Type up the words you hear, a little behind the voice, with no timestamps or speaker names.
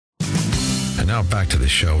Now back to the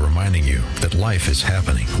show, reminding you that life is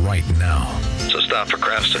happening right now. So stop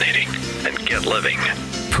procrastinating and get living.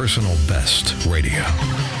 Personal Best Radio.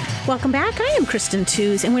 Welcome back. I am Kristen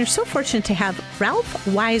Tews, and we're so fortunate to have Ralph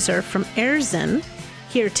Weiser from Aerzen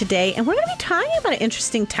here today. And we're going to be talking about an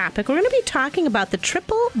interesting topic. We're going to be talking about the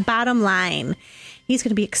triple bottom line. He's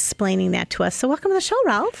going to be explaining that to us. So welcome to the show,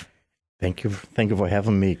 Ralph. Thank you for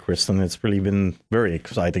having me, Kristen. It's really been very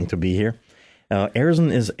exciting to be here.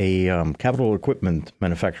 Aerzen is a capital equipment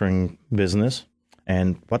manufacturing business.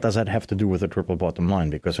 And what does that have to do with the triple bottom line?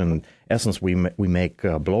 Because in essence, we make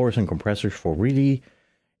blowers and compressors for really,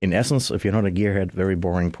 in essence, if you're not a gearhead, very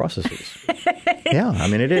boring processes. Yeah, I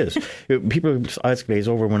mean, it is. People's eyes glaze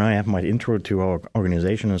over when I have my intro to our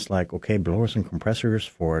organization. It's like, okay, blowers and compressors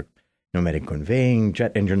for pneumatic conveying,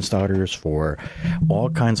 jet engine starters, for all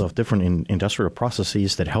kinds of different industrial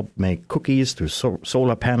processes that help make cookies, to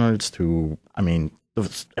solar panels, to,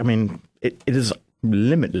 it is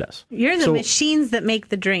limitless. You're the machines that make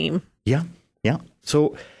the dream. Yeah.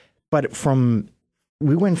 So, but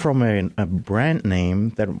we went from a brand name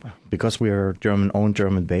that, because we are German-owned,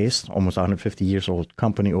 German-based, almost 150 years old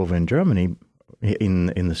company over in Germany.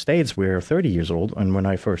 In the States, we're 30 years old. And when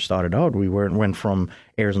I first started out, we went from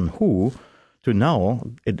Aerzen Who to now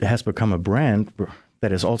it has become a brand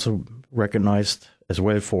that is also recognized as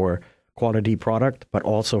well for quality product, but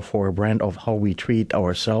also for a brand of how we treat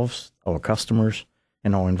ourselves, our customers,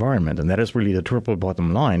 and our environment. And that is really the triple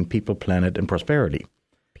bottom line: people, planet, and prosperity.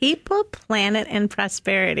 People, planet, and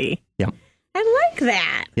prosperity. Yep. I like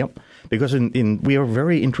that. Yep. Because we are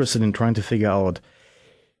very interested in trying to figure out,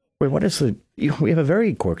 well, we have a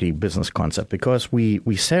very quirky business concept, because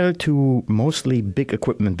we sell to mostly big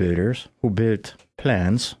equipment builders who build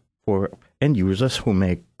plants for end users who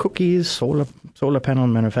make cookies, solar panel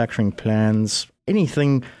manufacturing plants,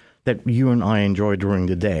 anything that you and I enjoy during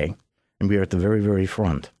the day. And we are at the very, very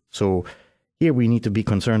front. So here we need to be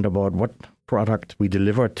concerned about what product we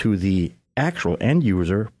deliver to the actual end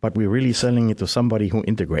user, but we're really selling it to somebody who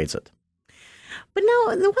integrates it. But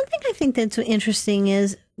no, the one thing I think that's interesting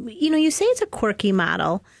is, you say it's a quirky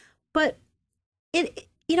model, but I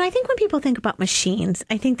think when people think about machines,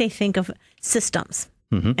 I think they think of systems,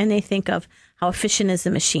 and they think of how efficient is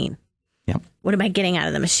the machine. Yep. What am I getting out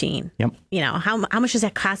of the machine? Yep. How much does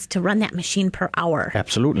that cost to run that machine per hour?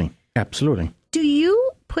 Absolutely. Do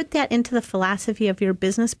you put that into the philosophy of your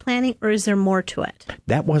business planning, or is there more to it?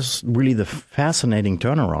 That was really the fascinating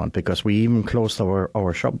turnaround, because we even closed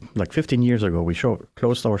our shop like 15 years ago. We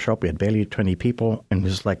closed our shop. We had barely 20 people, and it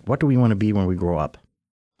was like, what do we want to be when we grow up?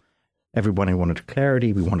 Everybody wanted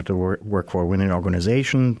clarity. We wanted to work for a winning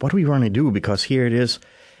organization. What do we want to do? Because here it is.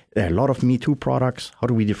 There are a lot of Me Too products. How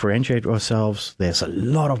do we differentiate ourselves? There's a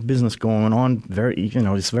lot of business going on.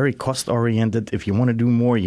 It's very cost oriented. If you want to do more,